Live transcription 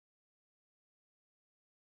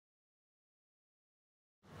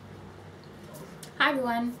Hi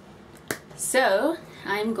everyone! So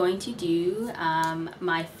I'm going to do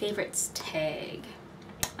my favorites tag.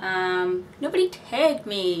 Nobody tagged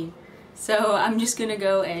me, so I'm just gonna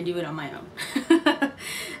go and do it on my own.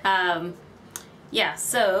 Yeah,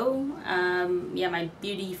 my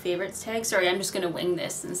beauty favorites tag. Sorry, I'm just gonna wing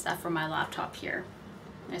this and stuff from my laptop here.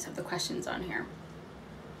 I just have the questions on here.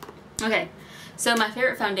 Okay, so my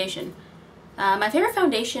favorite foundation. My favorite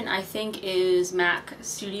foundation, I think, is MAC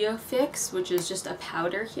Studio Fix, which is just a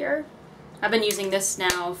powder here. I've been using this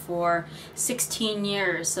now for 16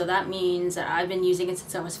 years, so that means that I've been using it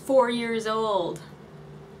since I was 4 years old.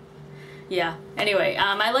 Yeah, anyway,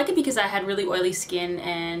 I like it because I had really oily skin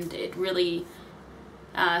and it really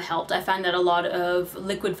helped. I find that a lot of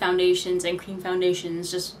liquid foundations and cream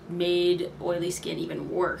foundations just made oily skin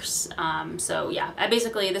even worse. So yeah,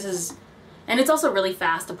 and it's also really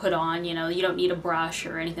fast to put on, you know, you don't need a brush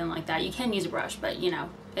or anything like that. You can use a brush, but you know,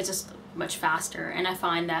 it's just much faster, and I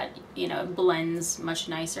find that, you know, it blends much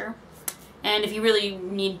nicer. And if you really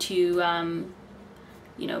need to,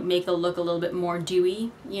 you know, make the look a little bit more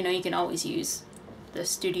dewy, you know, you can always use the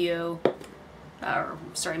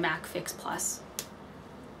MAC Fix Plus.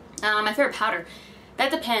 My favorite powder,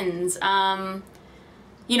 that depends.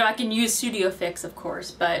 You know, I can use Studio Fix, of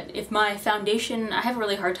course, but if my foundation, I have a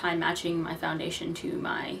really hard time matching my foundation to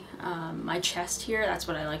my my chest here. That's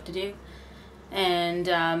what I like to do. And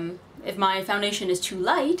if my foundation is too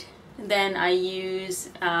light, then I use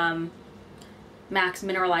MAC's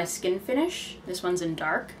Mineralize Skin Finish. This one's in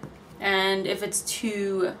dark. And if it's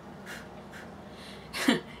too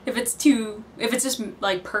if it's just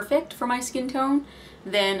like perfect for my skin tone,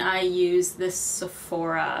 then I use this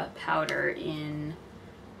Sephora powder in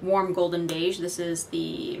warm golden beige. This is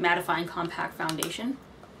the Mattifying Compact Foundation.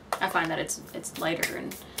 I find that it's lighter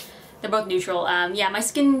and they're both neutral. Yeah, my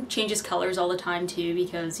skin changes colors all the time too,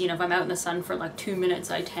 because, you know, if I'm out in the sun for like 2 minutes,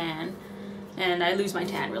 I tan, and I lose my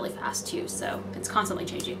tan really fast too, so it's constantly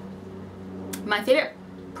changing. My favorite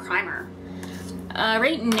primer.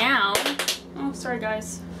 Right now, oh, sorry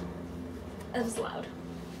guys, that was loud.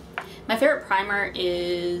 My favorite primer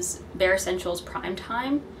is Bare Escentuals Prime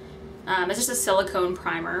Time. It's just a silicone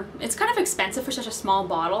primer. It's kind of expensive for such a small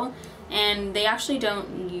bottle, and they actually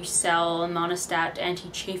don't sell Monistat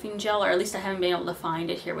anti-chafing gel, or at least I haven't been able to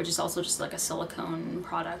find it here, which is also just like a silicone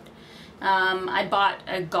product. I bought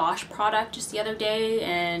a Gosh product just the other day,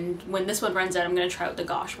 and when this one runs out, I'm going to try out the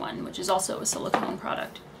Gosh one, which is also a silicone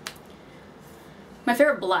product. My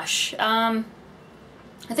favorite blush. I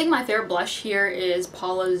think my favorite blush here is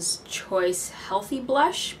Paula's Choice Healthy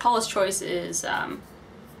Blush. Paula's Choice is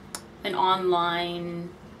an online,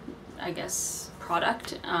 I guess,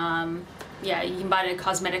 product. Yeah, you can buy it at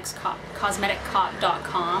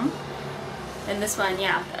cosmeticcop.com. And this one,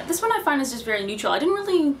 yeah, this one I find is just very neutral. I didn't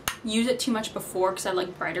really use it too much before because I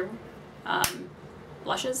like brighter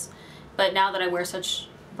blushes, but now that I wear such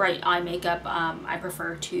bright eye makeup, I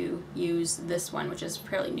prefer to use this one, which is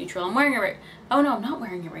fairly neutral. I'm wearing it right, oh no, I'm not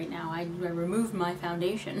wearing it right now. I removed my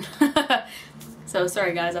foundation. So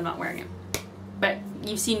sorry guys, I'm not wearing it. But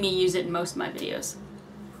you've seen me use it in most of my videos.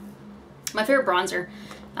 My favorite bronzer.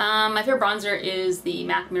 My favorite bronzer is the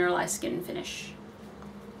MAC Mineralize Skin Finish.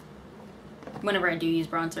 Whenever I do use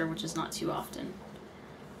bronzer, which is not too often,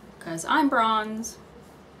 because I'm bronze.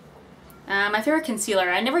 My favorite concealer.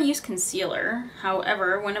 I never use concealer.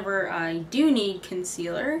 However, whenever I do need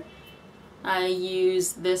concealer, I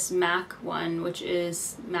use this MAC one, which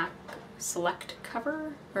is MAC Select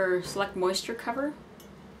Cover, or Select Moisture Cover.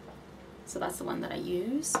 So that's the one that I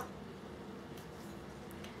use.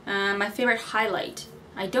 My favorite highlight.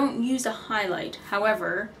 I don't use a highlight.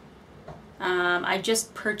 However, I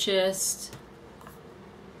just purchased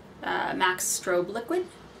MAC's Strobe liquid,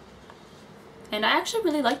 and I actually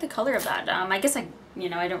really like the color of that. I guess I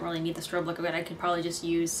don't really need the Strobe liquid. I could probably just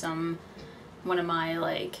use one of my,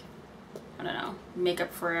 like, I don't know,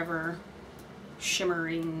 Makeup Forever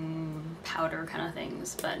shimmering powder kind of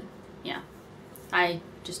things. But yeah, I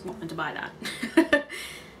just wanted to buy that.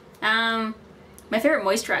 My favorite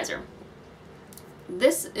moisturizer.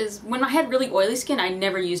 This is, when I had really oily skin, I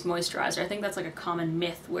never used moisturizer. I think that's like a common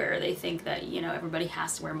myth where they think that, you know, everybody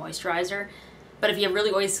has to wear moisturizer. But if you have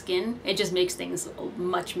really oily skin, it just makes things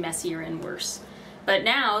much messier and worse. But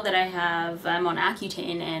now that I'm on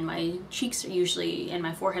Accutane and my cheeks are usually, and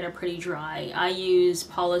my forehead are pretty dry, I use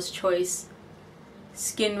Paula's Choice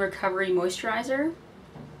Skin Recovery Moisturizer.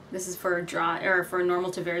 This is for dry, or for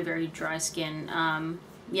normal to very, very dry skin.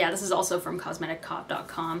 Yeah, this is also from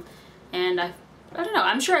cosmeticcop.com, and I don't know,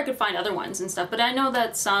 I'm sure I could find other ones and stuff, but I know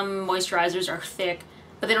that some moisturizers are thick,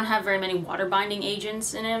 but they don't have very many water binding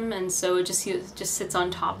agents in them, and so it just sits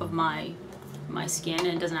on top of my my skin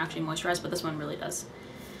and it doesn't actually moisturize, but this one really does.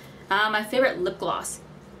 My favorite lip gloss.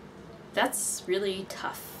 That's really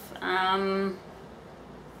tough. I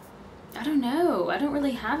don't know. I don't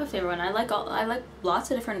really have a favorite one. I like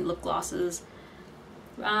lots of different lip glosses.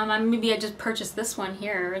 Maybe I just purchased this one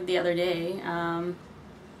here the other day.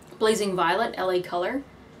 Blazing Violet, LA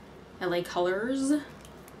Colors.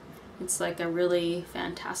 It's like a really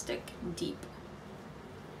fantastic deep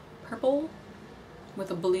purple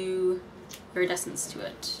with a blue iridescence to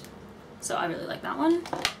it. So I really like that one.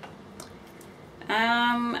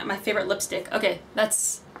 My favorite lipstick. Okay, that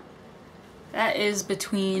is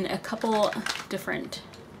between a couple different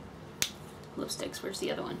lipsticks. Where's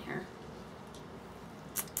the other one here?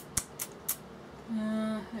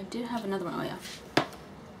 I did have another one. Oh yeah.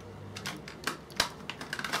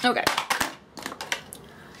 Okay.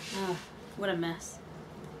 Oh, what a mess.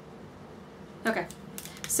 Okay.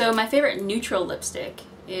 So my favorite neutral lipstick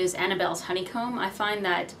is Annabelle's Honeycomb. I find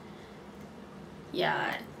that,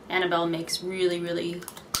 yeah, Annabelle makes really, really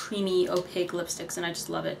creamy, opaque lipsticks and I just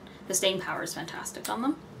love it. The staying power is fantastic on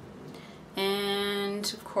them. And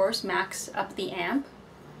of course, Max Up the Amp.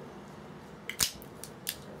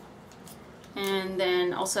 And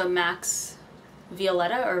then also MAC's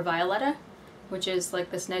Violetta, which is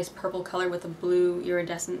like this nice purple color with a blue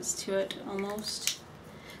iridescence to it almost.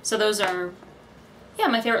 So those are, yeah,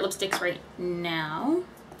 my favorite lipsticks right now.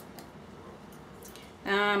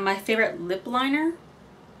 My favorite lip liner.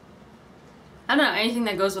 I don't know, anything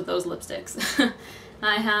that goes with those lipsticks.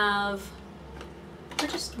 I have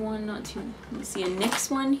just one, not two. Let me see, a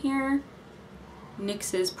NYX one here.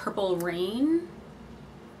 NYX's Purple Rain,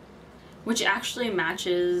 which actually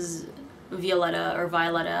matches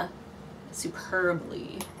Violetta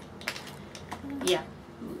superbly. Yeah,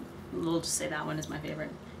 we'll just say that one is my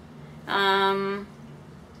favorite. My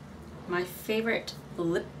favorite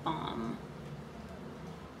lip balm.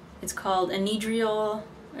 It's called Enydrial.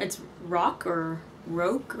 It's Rock or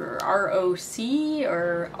Roke or R-O-C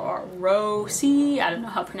or R-O-C. I don't know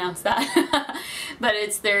how to pronounce that. But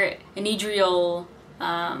it's their Enydrial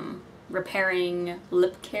repairing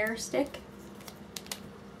lip care stick.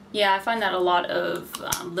 Yeah, I find that a lot of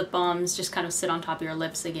lip balms just kind of sit on top of your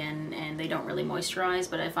lips again and they don't really moisturize,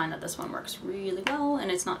 but I find that this one works really well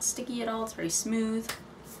and it's not sticky at all. It's very smooth.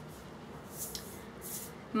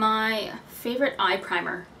 My favorite eye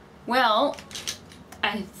primer. Well,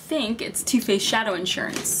 I think it's Too Faced Shadow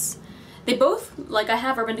Insurnace. They both, like, I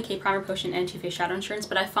have Urban Decay Primer Potion and Too Faced Shadow Insurnace,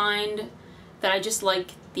 but I find that I just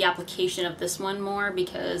like the application of this one more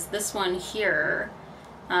because this one here,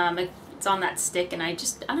 it's on that stick and I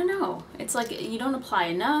don't know. It's like you don't apply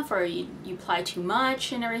enough or you apply too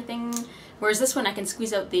much and everything. Whereas this one I can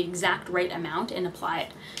squeeze out the exact right amount and apply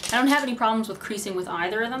it. I don't have any problems with creasing with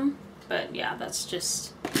either of them, but yeah, that's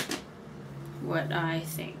just what I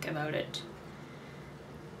think about it.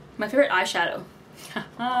 My favorite eyeshadow.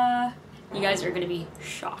 You guys are gonna be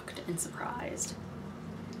shocked and surprised.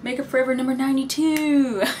 Makeup Forever number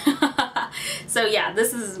 92. So yeah,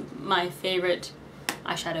 this is my favorite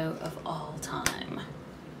eyeshadow of all time.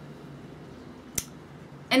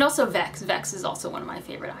 And also Vex. Vex is also one of my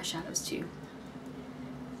favorite eyeshadows too.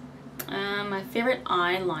 My favorite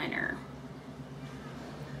eyeliner.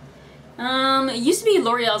 It used to be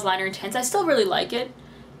L'Oreal's Liner Intense. I still really like it,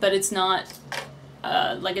 but it's not,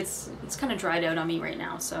 like it's kind of dried out on me right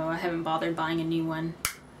now, so I haven't bothered buying a new one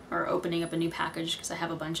or opening up a new package because I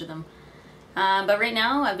have a bunch of them. But right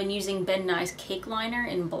now I've been using Ben Nye's Cake Liner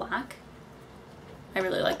in black. I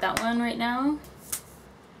really like that one right now.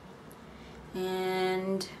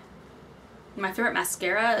 And my favorite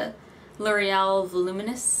mascara, L'Oreal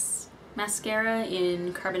Voluminous mascara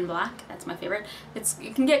in Carbon Black. That's my favorite.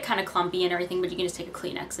 It can get kind of clumpy and everything, but you can just take a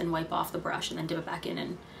Kleenex and wipe off the brush and then dip it back in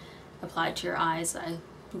and apply it to your eyes.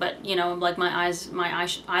 But you know, like my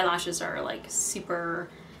eyelashes are like super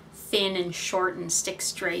thin and short and stick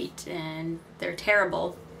straight and they're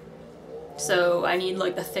terrible. So I need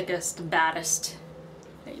like the thickest, baddest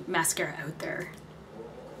mascara out there.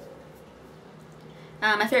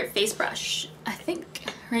 My favorite face brush. I think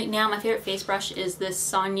right now my favorite face brush is this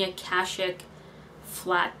Sonia Kashuk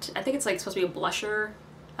flat. I think it's like supposed to be a blusher,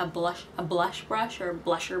 a blush brush or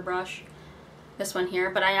blusher brush. This one here,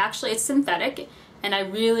 but it's synthetic and I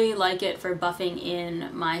really like it for buffing in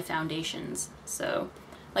my foundations. So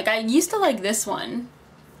like I used to like this one.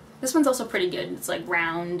 This one's also pretty good. It's like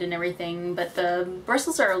round and everything, but the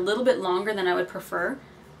bristles are a little bit longer than I would prefer.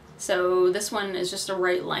 So this one is just the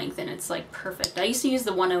right length and it's like perfect. I used to use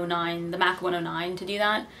the 109, the MAC 109 to do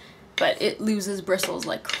that, but it loses bristles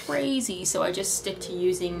like crazy, so I just stick to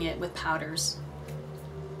using it with powders.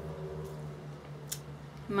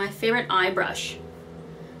 My favorite eye brush.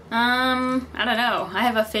 I don't know. I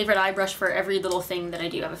have a favorite eye brush for every little thing that I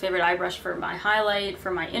do. I have a favorite eye brush for my highlight,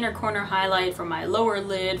 for my inner corner highlight, for my lower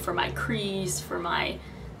lid, for my crease, for my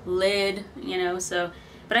lid, you know, so.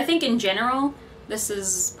 But I think in general, this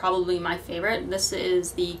is probably my favorite. This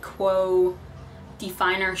is the Quo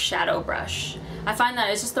Definer Shadow Brush. I find that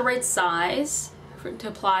it's just the right size to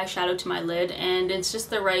apply shadow to my lid, and it's just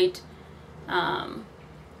the right, I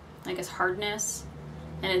guess, hardness.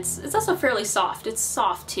 And it's also fairly soft. It's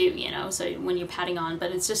soft too, you know, so when you're patting on,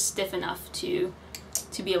 but it's just stiff enough to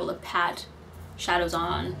be able to pat shadows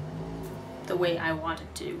on the way I want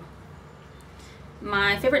it to.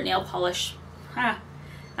 My favorite nail polish, I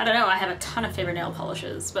don't know, I have a ton of favorite nail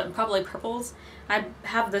polishes, but probably purples. I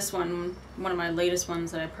have this one of my latest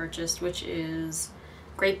ones that I purchased, which is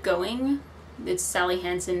Grape Going. It's Sally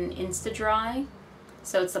Hansen Insta Dry.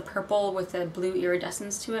 So it's the purple with the blue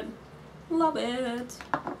iridescence to it. Love it.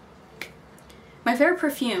 My favorite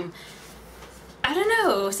perfume. I don't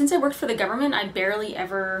know, since I worked for the government, I barely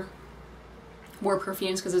ever wore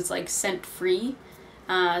perfumes because it's like scent free.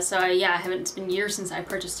 Yeah, it's been years since I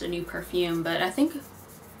purchased a new perfume, but I think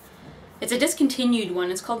it's a discontinued one.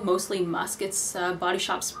 It's called Mostly Musk. It's Body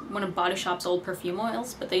Shop's, one of Body Shop's old perfume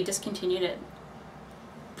oils, but they discontinued it,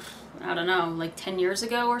 I don't know, like 10 years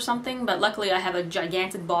ago or something, but luckily I have a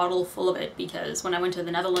gigantic bottle full of it because when I went to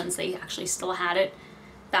the Netherlands they actually still had it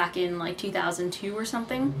back in like 2002 or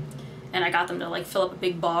something, and I got them to like fill up a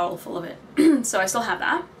big bottle full of it. So I still have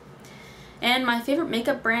that. And my favorite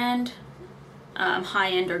makeup brand,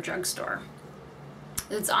 high-end or drugstore.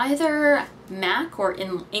 It's either MAC or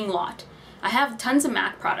Inglot. I have tons of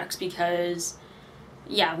MAC products because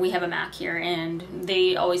yeah, we have a MAC here and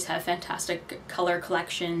they always have fantastic color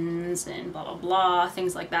collections and blah blah blah,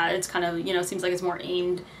 things like that. It's kind of, you know, seems like it's more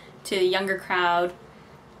aimed to the younger crowd,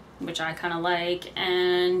 which I kind of like.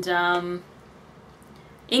 And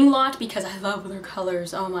Inglot, because I love their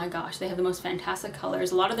colors. Oh my gosh, they have the most fantastic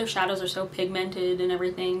colors. A lot of their shadows are so pigmented and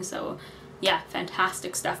everything, so yeah,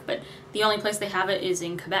 fantastic stuff. But the only place they have it is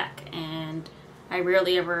in Quebec, and I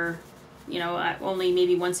rarely ever, you know, only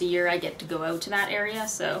maybe once a year I get to go out to that area,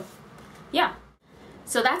 so yeah.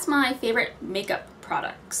 So that's my favorite makeup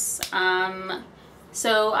products.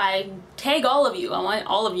 So I tag all of you. I want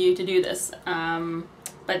all of you to do this,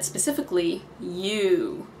 but specifically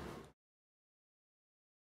you.